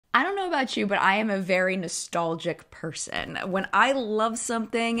about you, but I am a very nostalgic person. When I love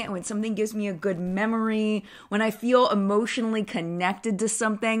something, when something gives me a good memory, when I feel emotionally connected to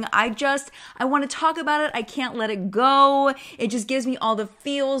something, I want to talk about it. I can't let it go. It just gives me all the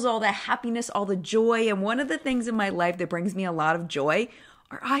feels, all the happiness, all the joy. And one of the things in my life that brings me a lot of joy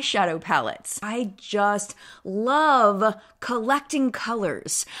are eyeshadow palettes. I just love collecting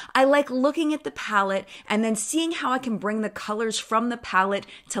colors. I like looking at the palette and then seeing how I can bring the colors from the palette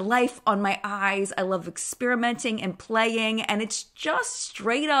to life on my eyes. I love experimenting and playing, and it's just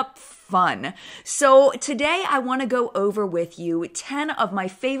straight up fun. So today I want to go over with you 10 of my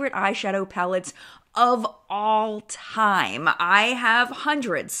favorite eyeshadow palettes of all time. I have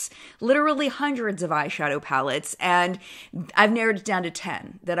hundreds, literally hundreds of eyeshadow palettes, and I've narrowed it down to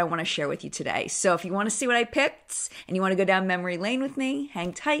 10 that I want to share with you today. So if you want to see what I picked and you want to go down memory lane with me,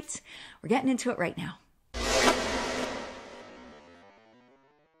 hang tight. We're getting into it right now.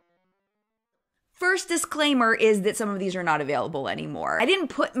 First disclaimer is that some of these are not available anymore. I didn't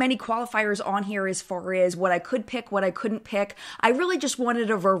put many qualifiers on here as far as what I could pick, what I couldn't pick. I really just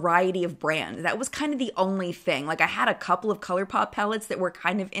wanted a variety of brands. That was kind of the only thing. Like, I had a couple of ColourPop palettes that were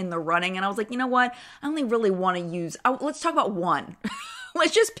kind of in the running, and I was like, you know what? I only really want to use, let's talk about one.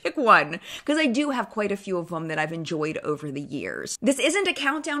 Let's just pick one, because I do have quite a few of them that I've enjoyed over the years. This isn't a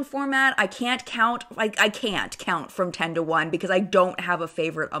countdown format. I can't count from 10 to 1 because I don't have a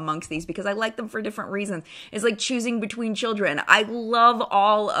favorite amongst these because I like them for different reasons. It's like choosing between children. I love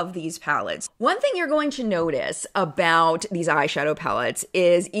all of these palettes. One thing you're going to notice about these eyeshadow palettes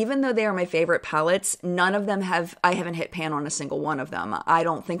is even though they are my favorite palettes, none of them I haven't hit pan on a single one of them. I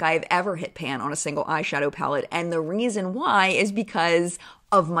don't think I've ever hit pan on a single eyeshadow palette, and the reason why is because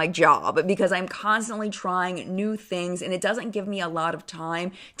of my job, because I'm constantly trying new things and it doesn't give me a lot of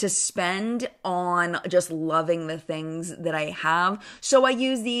time to spend on just loving the things that I have. So I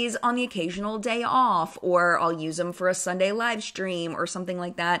use these on the occasional day off, or I'll use them for a Sunday live stream or something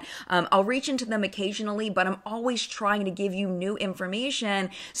like that. I'll reach into them occasionally, but I'm always trying to give you new information.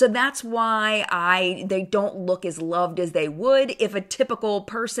 So that's why they don't look as loved as they would if a typical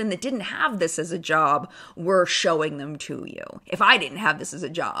person that didn't have this as a job were showing them to you. If I didn't have this as a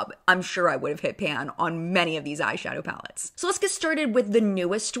job, I'm sure I would have hit pan on many of these eyeshadow palettes. So let's get started with the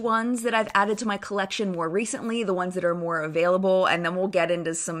newest ones that I've added to my collection more recently, the ones that are more available, and then we'll get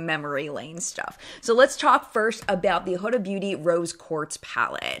into some memory lane stuff. So let's talk first about the Huda Beauty Rose Quartz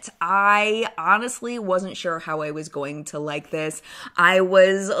palette. I honestly wasn't sure how I was going to like this. I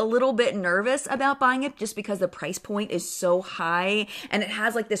was a little bit nervous about buying it just because the price point is so high, and it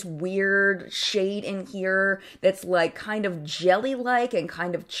has like this weird shade in here that's like kind of jelly-like and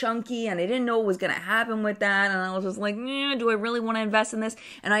kind of chunky, and I didn't know what was going to happen with that, and I was just like, do I really want to invest in this?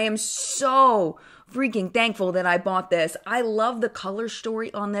 And I am so freaking thankful that I bought this. I love the color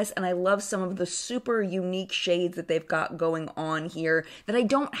story on this, and I love some of the super unique shades that they've got going on here that I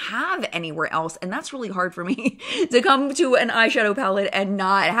don't have anywhere else, and that's really hard for me to come to an eyeshadow palette and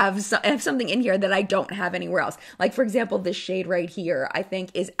not have something in here that I don't have anywhere else. Like, for example, this shade right here, I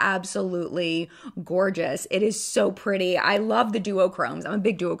think is absolutely gorgeous. It is so pretty. I love the duochromes. I'm a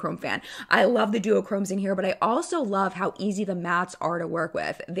big duochrome fan. I love the duochromes in here, but I also love how easy the mattes are to work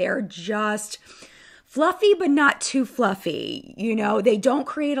with. They're just fluffy, but not too fluffy. You know, they don't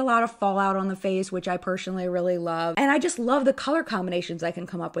create a lot of fallout on the face, which I personally really love. And I just love the color combinations I can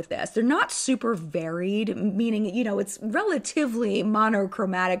come up with this. They're not super varied, meaning, you know, it's relatively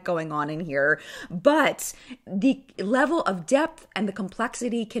monochromatic going on in here, but the level of depth and the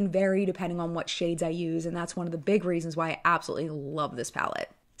complexity can vary depending on what shades I use. And that's one of the big reasons why I absolutely love this palette.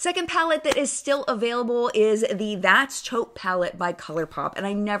 Second palette that is still available is the That's Taupe palette by ColourPop, and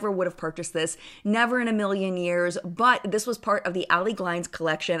I never would have purchased this, never in a million years, but this was part of the Ali Glines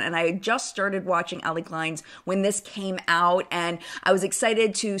collection, and I had just started watching Ali Glines when this came out, and I was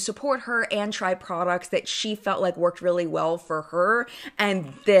excited to support her and try products that she felt like worked really well for her,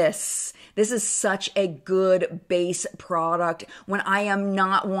 and this is such a good base product when I am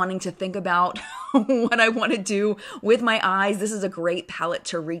not wanting to think about what I want to do with my eyes. This is a great palette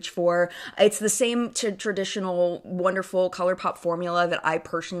to reach for. It's the same traditional wonderful ColourPop formula that I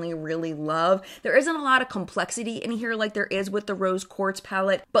personally really love. There isn't a lot of complexity in here like there is with the Rose Quartz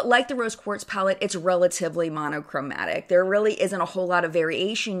palette, but like the Rose Quartz palette, it's relatively monochromatic. There really isn't a whole lot of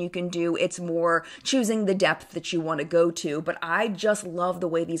variation you can do. It's more choosing the depth that you want to go to, but I just love the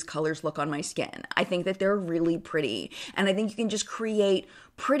way these colors look on my skin. I think that they're really pretty, and I think you can just create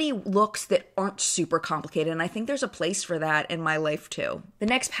pretty looks that aren't super complicated, and I think there's a place for that in my life too. The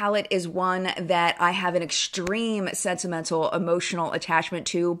next palette is one that I have an extreme sentimental, emotional attachment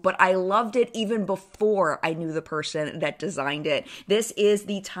to, but I loved it even before I knew the person that designed it. This is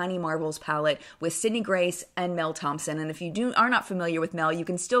the Tiny Marvels palette with Sydney Grace and Mel Thompson, and if you are not familiar with Mel, you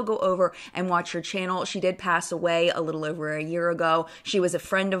can still go over and watch her channel. She did pass away a little over a year ago. She was a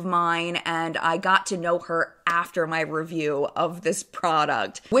friend of mine, and I got to know her after my review of this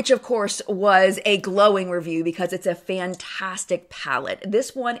product, which of course was a glowing review because it's a fantastic palette.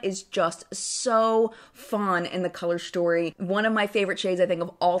 This one is just so fun in the color story. One of my favorite shades I think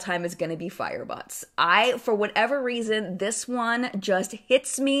of all time is going to be Firebutts. For whatever reason, this one just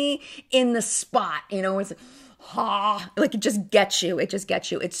hits me in the spot. You know, it's like it just gets you. It just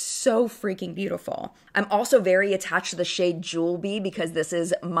gets you. It's so freaking beautiful. I'm also very attached to the shade Jewel Bee because this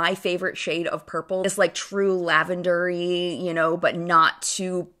is my favorite shade of purple. It's like true lavendery, you know, but not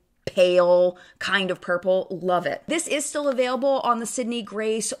too pale kind of purple. Love it. This is still available on the Sydney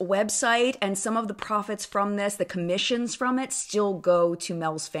Grace website, and some of the profits from this, the commissions from it, still go to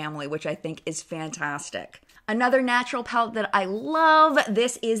Mel's family, which I think is fantastic. Another natural palette that I love,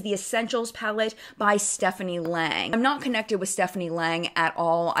 this is the Essentials palette by Stephanie Lange. I'm not connected with Stephanie Lange at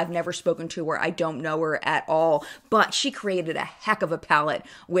all. I've never spoken to her. I don't know her at all, but she created a heck of a palette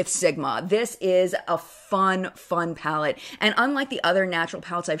with Sigma. This is a fun palette. And unlike the other natural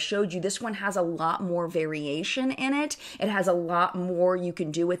palettes I've showed you, this one has a lot more variation in it. It has a lot more you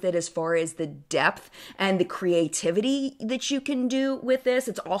can do with it as far as the depth and the creativity that you can do with this.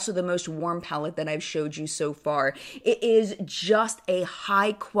 It's also the most warm palette that I've showed you so far. It is just a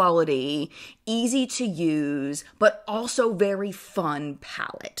high quality, easy to use, but also very fun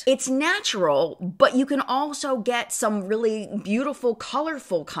palette. It's natural, but you can also get some really beautiful,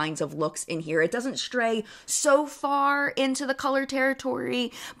 colorful kinds of looks in here. It doesn't stray so far into the color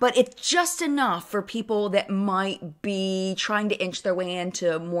territory, but it's just enough for people that might be trying to inch their way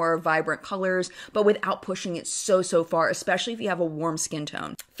into more vibrant colors, but without pushing it so far, especially if you have a warm skin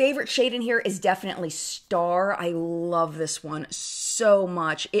tone. Favorite shade in here is definitely Star. I love this one so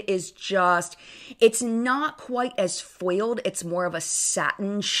much. It is just, it's not quite as foiled. It's more of a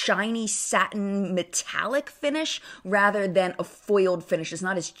satin, shiny satin metallic finish rather than a foiled finish. It's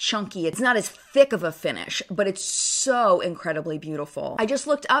not as chunky. It's not as thick of a finish, but it's so incredibly beautiful. I just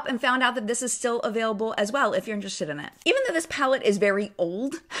looked up and found out that this is still available as well if you're interested in it. Even though this palette is very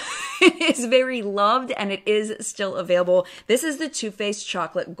old, it's very loved and it is still available. This is the Too Faced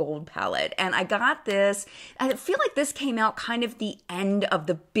Chocolate Gold palette, and I got this, I feel like this came out kind of the end of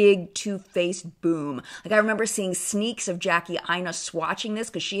the big Too Faced boom. Like I remember seeing sneaks of Jackie Aina swatching this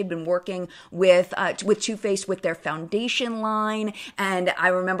because she had been working with Too Faced with their foundation line, and I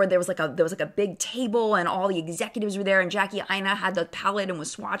remember there was like a big table and all the executives were there, and Jackie Aina had the palette and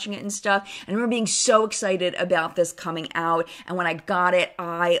was swatching it and stuff. And I remember being so excited about this coming out, and when I got it,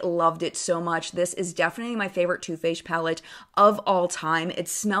 I loved it so much. This is definitely my favorite Too Faced palette of all time. It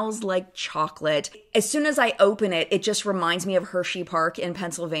smells like chocolate. As soon as I open it, it just reminds me of Hershey Park in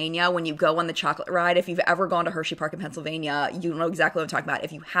Pennsylvania when you go on the chocolate ride. If you've ever gone to Hershey Park in Pennsylvania, you know exactly what I'm talking about.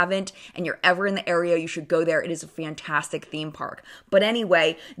 If you haven't and you're ever in the area, you should go there. It is a fantastic theme park. But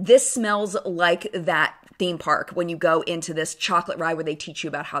anyway, this smells like that theme park when you go into this chocolate ride where they teach you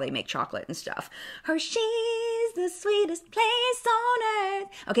about how they make chocolate and stuff. Hershey's the sweetest place on earth.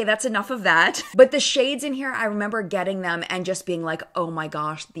 Okay, that's enough of that. But the shades in here, I remember getting them and just being like, oh my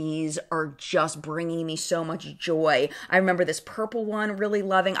gosh, these are just bringing me so much joy. I remember this purple one really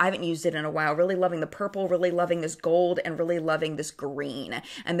loving. I haven't used it in a while. Really loving the purple, really loving this gold, and really loving this green.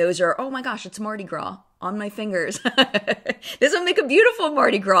 And those are, oh my gosh, it's Mardi Gras on my fingers. This would make a beautiful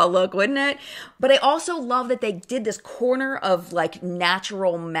Mardi Gras look, wouldn't it? But I also love that they did this corner of like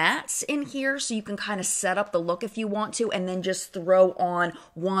natural mattes in here, so you can kind of set up the look if you want to, and then just throw on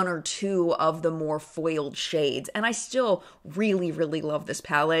one or two of the more foiled shades. And I still really love this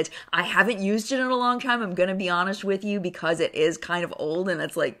palette. I haven't used it in a long time, I'm gonna be honest with you, because it is kind of old and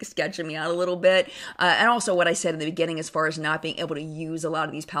it's like sketching me out a little bit. And also what I said in the beginning as far as not being able to use a lot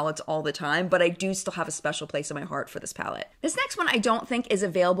of these palettes all the time, but I do still have a special place in my heart for this palette. This next one I don't think is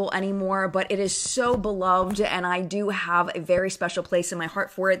available anymore, but it is so beloved and I do have a very special place in my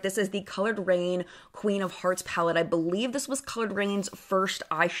heart for it. This is the Colored Rain Queen of Hearts palette. I believe this was Colored Rain's first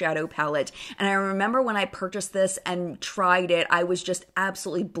eyeshadow palette, and I remember when I purchased this and tried it, I was just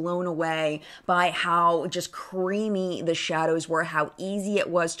absolutely blown away by how just creamy the shadows were, how easy it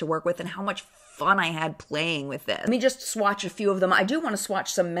was to work with, and how much fun I had playing with this. Let me just swatch a few of them. I do want to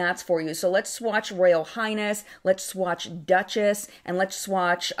swatch some mattes for you. So let's swatch Royal Highness, let's swatch Duchess, and let's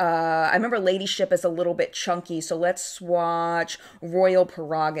swatch, I remember Ladyship is a little bit chunky, so let's swatch Royal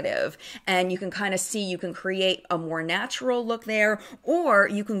Prerogative. And you can kind of see, you can create a more natural look there, or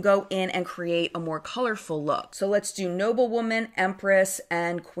you can go in and create a more colorful look. So let's do Noblewoman, Empress,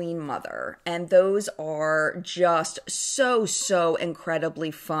 and Queen Mother. And those are just so incredibly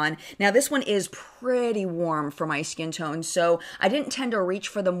fun. Now this one is pretty warm for my skin tone, so I didn't tend to reach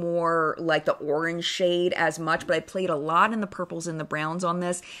for the more like the orange shade as much, but I played a lot in the purples and the browns on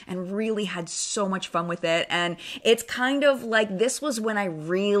this and really had so much fun with it. And it's kind of like, this was when I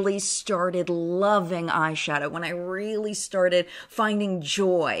really started loving eyeshadow, when I really started finding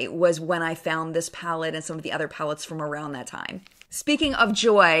joy, was when I found this palette and some of the other palettes from around that time. Speaking of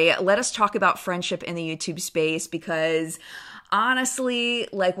joy, let us talk about friendship in the YouTube space, because honestly,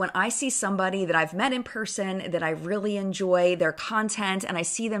 like when I see somebody that I've met in person that I really enjoy their content and I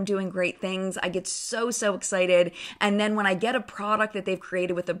see them doing great things, I get so excited. And then when I get a product that they've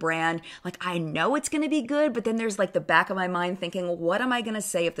created with a brand, like I know it's going to be good, but then there's like the back of my mind thinking, what am I going to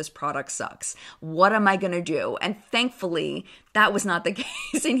say if this product sucks? What am I going to do? And thankfully, that was not the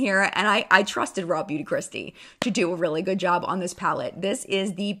case in here, and I trusted Raw Beauty Kristi to do a really good job on this palette. This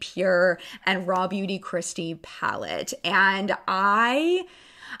is the Pure and Raw Beauty Kristi palette, and I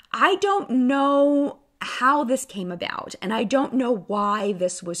don't know how this came about, and I don't know why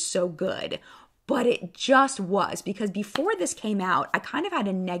this was so good, but it just was, because before this came out, I kind of had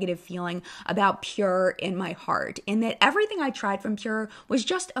a negative feeling about Pure in my heart, in that everything I tried from Pure was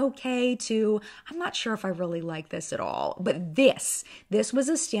just okay to, I'm not sure if I really like this at all. But this was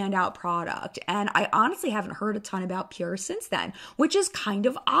a standout product, and I honestly haven't heard a ton about Pure since then, which is kind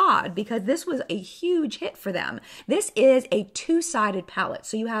of odd because this was a huge hit for them. This is a two-sided palette,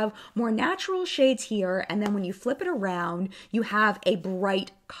 so you have more natural shades here, and then when you flip it around, you have a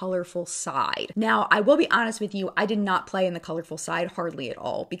bright, colorful side. Now, I will be honest with you, I did not play in the colorful side hardly at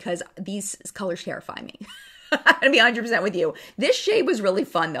all because these colors terrify me. I'm gonna be 100% with you. This shade was really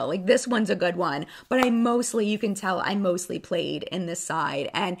fun though. Like this one's a good one, but you can tell I mostly played in this side,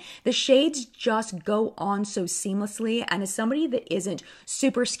 and the shades just go on so seamlessly. And as somebody that isn't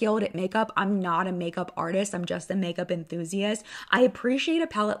super skilled at makeup, I'm not a makeup artist, I'm just a makeup enthusiast. I appreciate a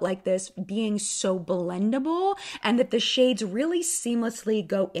palette like this being so blendable and that the shades really seamlessly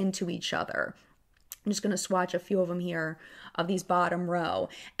go into each other. I'm just gonna swatch a few of them here of these bottom row,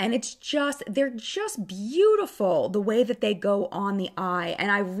 and they're just beautiful the way that they go on the eye. And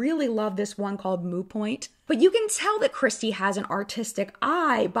I really love this one called Moo Point. But you can tell that Kristi has an artistic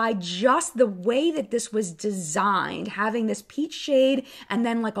eye by just the way that this was designed, having this peach shade and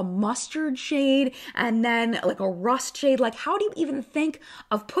then like a mustard shade and then like a rust shade. Like, how do you even think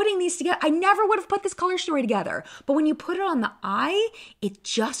of putting these together? I never would have put this color story together, but when you put it on the eye, it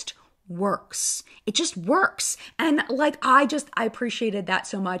just works. It just works. And like, I appreciated that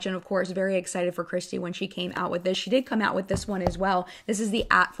so much. And of course, very excited for Kristi when she came out with this. She did come out with this one as well. This is the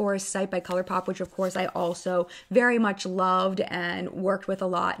At Forest site by ColourPop, which of course I also very much loved and worked with a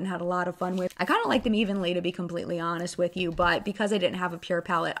lot and had a lot of fun with. I kind of like them evenly, to be completely honest with you, but because I didn't have a Pure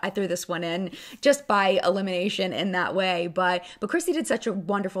palette, I threw this one in just by elimination in that way. But Kristi did such a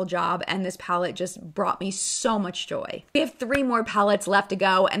wonderful job, and this palette just brought me so much joy. We have 3 more palettes left to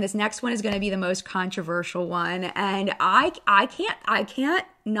go, and this next one is going to be the most controversial one, and I can't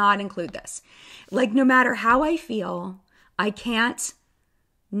not include this. Like, no matter how I feel, I can't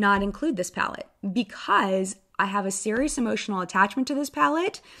not include this palette because I have a serious emotional attachment to this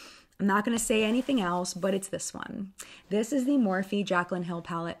palette. I'm not going to say anything else, but it's this one. This is the Morphe Jaclyn Hill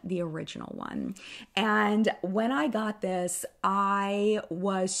palette, the original one. And when I got this, I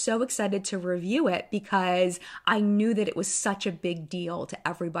was so excited to review it because I knew that it was such a big deal to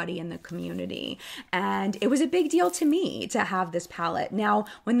everybody in the community. And it was a big deal to me to have this palette. Now,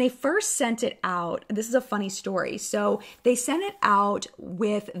 when they first sent it out, this is a funny story. So they sent it out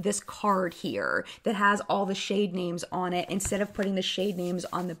with this card here that has all the shade names on it instead of putting the shade names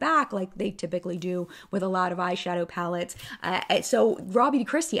on the back like they typically do with a lot of eyeshadow palettes. So Raw Beauty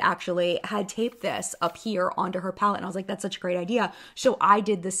Kristi actually had taped this up here onto her palette, and I was like, that's such a great idea. So I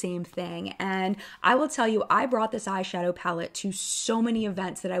did the same thing, and I will tell you, I brought this eyeshadow palette to so many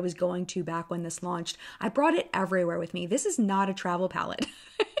events that I was going to back when this launched. I brought it everywhere with me. This is not a travel palette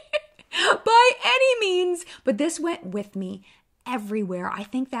by any means, but this went with me everywhere. I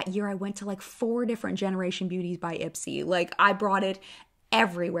think that year I went to like 4 different Generation Beauties by Ipsy. Like, I brought it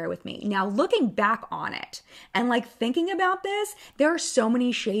everywhere with me. Now, looking back on it and like thinking about this, there are so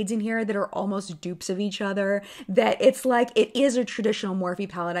many shades in here that are almost dupes of each other that it's like, it is a traditional Morphe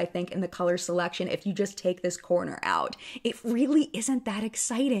palette, I think, in the color selection. If you just take this corner out, it really isn't that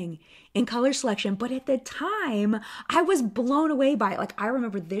exciting in color selection. But at the time, I was blown away by it. Like, I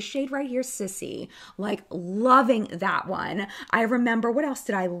remember this shade right here, Sissy, like loving that one. I remember, what else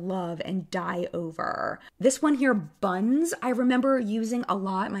did I love and die over? This one here, Buns, I remember using a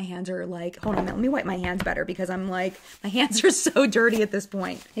lot. My hands are like, hold on, let me wipe my hands better because I'm like, my hands are so dirty at this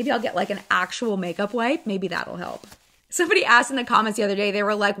point. Maybe I'll get like an actual makeup wipe. Maybe that'll help. Somebody asked in the comments the other day, they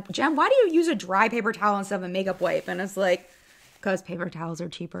were like, Jen, why do you use a dry paper towel instead of a makeup wipe? And it's like, because paper towels are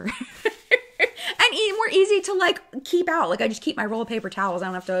cheaper. And more easy to like keep out. Like, I just keep my roll of paper towels. I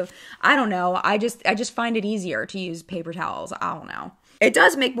don't have to, I don't know. I just find it easier to use paper towels. I don't know. It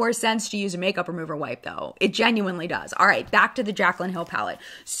does make more sense to use a makeup remover wipe though. It genuinely does. All right, back to the Jaclyn Hill palette.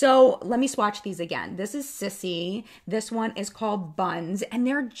 So let me swatch these again. This is Sissy. This one is called Buns, and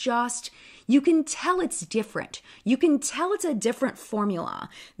they're just, you can tell it's different. You can tell it's a different formula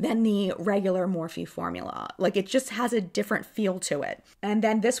than the regular Morphe formula. Like, it just has a different feel to it. And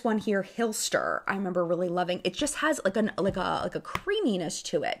then this one here, Hillster, I remember really loving. It just has like a creaminess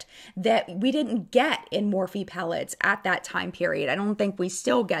to it that we didn't get in Morphe palettes at that time period. I don't think we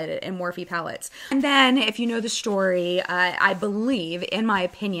still get it in Morphe palettes. And then, if you know the story, I believe, in my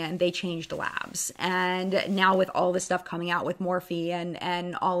opinion, they changed labs. And now with all the stuff coming out with Morphe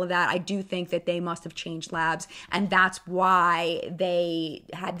and all of that, I do think that they must have changed labs, and that's why they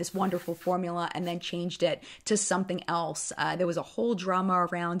had this wonderful formula and then changed it to something else. There was a whole drama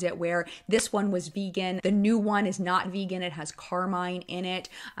around it where this one was vegan, the new one is not vegan, it has carmine in it,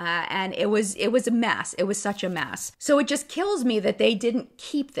 and it was a mess. It was such a mess. So it just kills me that they didn't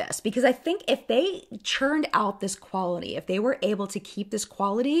keep this, because I think if they churned out this quality, if they were able to keep this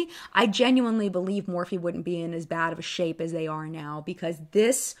quality, I genuinely believe Morphe wouldn't be in as bad of a shape as they are now, because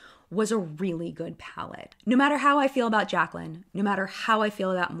this was a really good palette. No matter how I feel about Jaclyn, no matter how I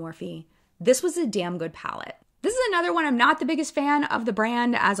feel about Morphe, this was a damn good palette. This is another one, I'm not the biggest fan of the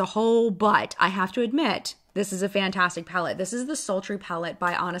brand as a whole, but I have to admit, this is a fantastic palette. This is the Sultry palette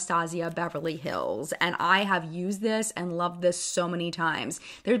by Anastasia Beverly Hills, and I have used this and loved this so many times.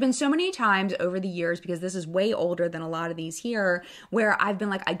 There's been so many times over the years, because this is way older than a lot of these here, where I've been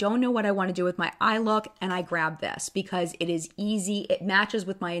like, I don't know what I want to do with my eye look, and I grab this because it is easy. It matches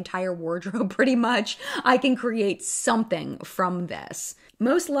with my entire wardrobe pretty much. I can create something from this.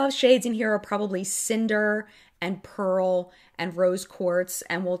 Most love shades in here are probably Cinder and Pearl and Rose Quartz,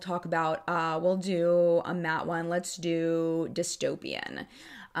 and we'll talk about, we'll do a matte one. Let's do Dystopian.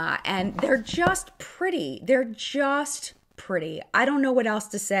 And they're just pretty. They're just pretty. I don't know what else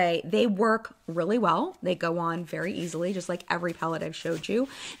to say. They work really well. They go on very easily, just like every palette I've showed you.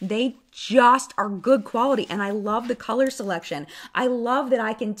 They just are good quality, and I love the color selection. I love that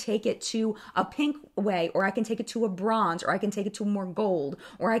I can take it to a pink way, or I can take it to a bronze, or I can take it to more gold,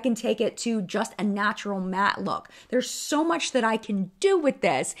 or I can take it to just a natural matte look. There's so much that I can do with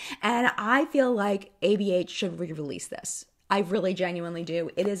this, and I feel like ABH should re-release this. I really genuinely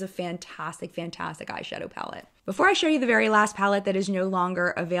do. It is a fantastic, fantastic eyeshadow palette. Before I show you the very last palette that is no longer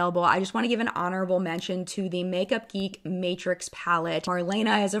available, I just want to give an honorable mention to the Makeup Geek Matrix palette.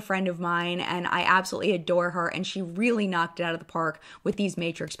 Marlena is a friend of mine, and I absolutely adore her, and she really knocked it out of the park with these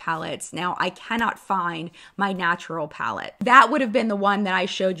Matrix palettes. Now, I cannot find my natural palette. That would have been the one that I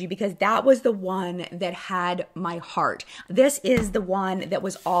showed you, because that was the one that had my heart. This is the one that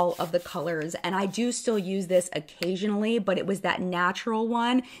was all of the colors, and I do still use this occasionally, but it was that natural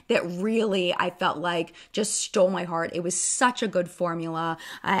one that really, I felt like, just stole my heart. It was such a good formula,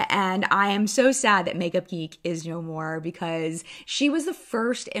 and I am so sad that Makeup Geek is no more, because she was the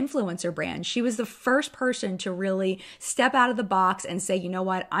first influencer brand. She was the first person to really step out of the box and say, you know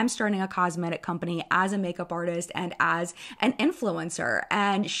what, I'm starting a cosmetic company as a makeup artist and as an influencer.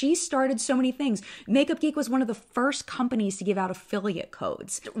 And she started so many things. Makeup Geek was one of the first companies to give out affiliate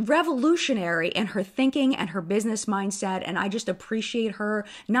codes. Revolutionary in her thinking and her business mindset, and I just appreciate her,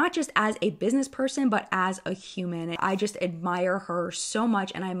 not just as a business person, but as a human. I just admire her so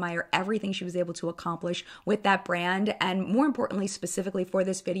much, and I admire everything she was able to accomplish with that brand, and more importantly, specifically for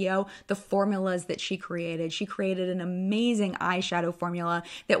this video, the formulas that she created. She created an amazing eyeshadow formula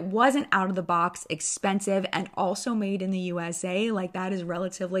that wasn't out of the box expensive, and also made in the USA. Like, that is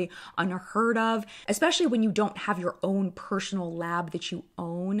relatively unheard of, especially when you don't have your own personal lab that you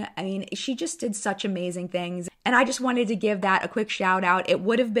own. I mean, she just did such amazing things, and I just wanted to give that a quick shout out. It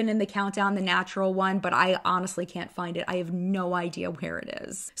would have been in the countdown, the natural one, but I honestly can't find it. I have no idea where it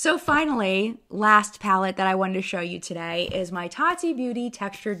is. So finally, last palette that I wanted to show you today is my Tati Beauty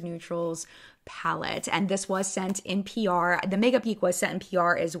Textured Neutrals palette, and this was sent in PR. The Makeup Geek was sent in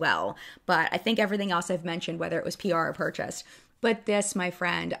PR as well, but I think everything else I've mentioned, whether it was PR or purchased. But this, my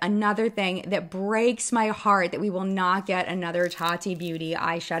friend, another thing that breaks my heart that we will not get another Tati Beauty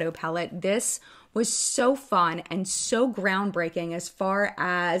eyeshadow palette. This was so fun and so groundbreaking as far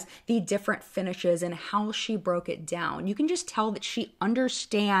as the different finishes and how she broke it down. You can just tell that she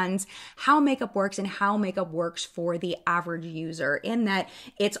understands how makeup works and how makeup works for the average user, in that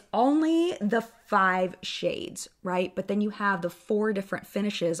it's only the 5 shades, right? But then you have the 4 different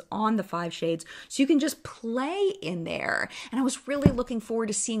finishes on the 5 shades, so you can just play in there. And I was really looking forward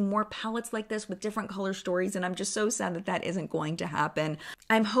to seeing more palettes like this with different color stories, and I'm just so sad that that isn't going to happen.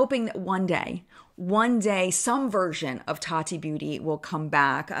 I'm hoping that one day, some version of Tati Beauty will come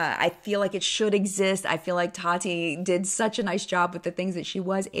back. I feel like it should exist. I feel like Tati did such a nice job with the things that she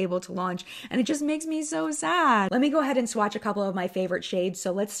was able to launch, and it just makes me so sad. Let me go ahead and swatch a couple of my favorite shades.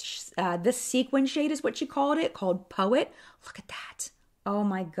 So let's, this sequin shade is what she called it, called Poet. Look at that. Oh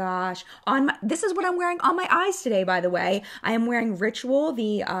my gosh. This is what I'm wearing on my eyes today, by the way. I am wearing Ritual,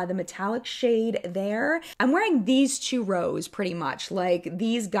 the metallic shade there. I'm wearing these 2 rows pretty much. Like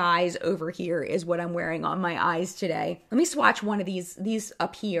these guys over here is what I'm wearing on my eyes today. Let me swatch one of these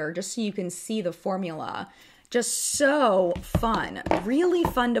up here just so you can see the formula. Just so fun, really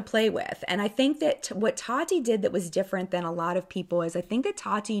fun to play with. And I think that what Tati did that was different than a lot of people is I think that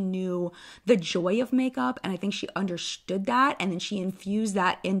Tati knew the joy of makeup, and I think she understood that, and then she infused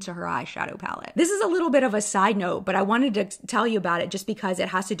that into her eyeshadow palette. This is a little bit of a side note, but I wanted to tell you about it just because it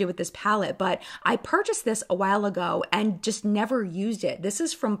has to do with this palette. But I purchased this a while ago and just never used it. This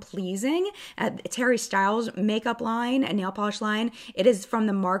is from Pleasing, Terry Styles makeup line and nail polish line. It is from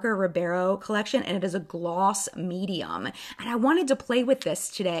the Ribeiro collection, and it is a gloss medium, and I wanted to play with this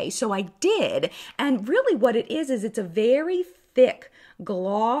today, so I did. And really what it is it's a very thick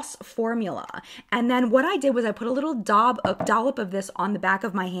gloss formula. And then what I did was I put a little dollop of this on the back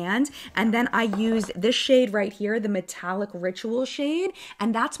of my hand, and then I used this shade right here, the metallic Ritual shade,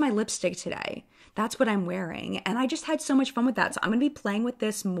 and that's my lipstick today. That's what I'm wearing, and I just had so much fun with that. So I'm gonna be playing with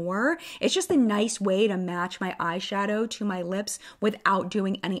this more. It's just a nice way to match my eyeshadow to my lips without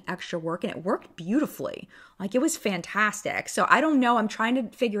doing any extra work, and it worked beautifully. Like, it was fantastic. So I don't know, I'm trying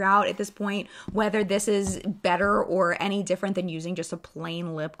to figure out at this point whether this is better or any different than using just a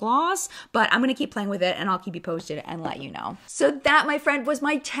plain lip gloss, but I'm gonna keep playing with it and I'll keep you posted and let you know. So that, my friend, was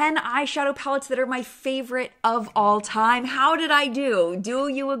my 10 eyeshadow palettes that are my favorite of all time. How did I do? Do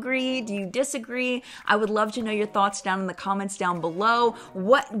you agree? Do you disagree? I would love to know your thoughts down in the comments down below.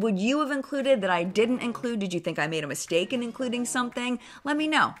 What would you have included that I didn't include? Did you think I made a mistake in including something? Let me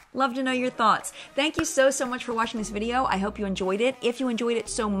know. Love to know your thoughts. Thank you so much for watching this video. I hope you enjoyed it. If you enjoyed it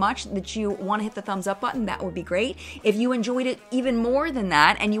so much that you want to hit the thumbs up button, that would be great. If you enjoyed it even more than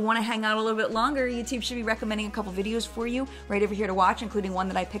that and you want to hang out a little bit longer, YouTube should be recommending a couple videos for you right over here to watch, including one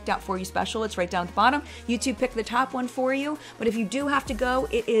that I picked out for you special. It's right down at the bottom. YouTube picked the top one for you, but if you do have to go,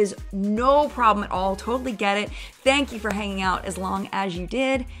 it is no problem at all. Totally get it. Thank you for hanging out as long as you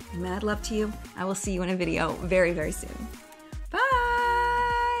did. Mad love to you. I will see you in a video very, very soon. Bye!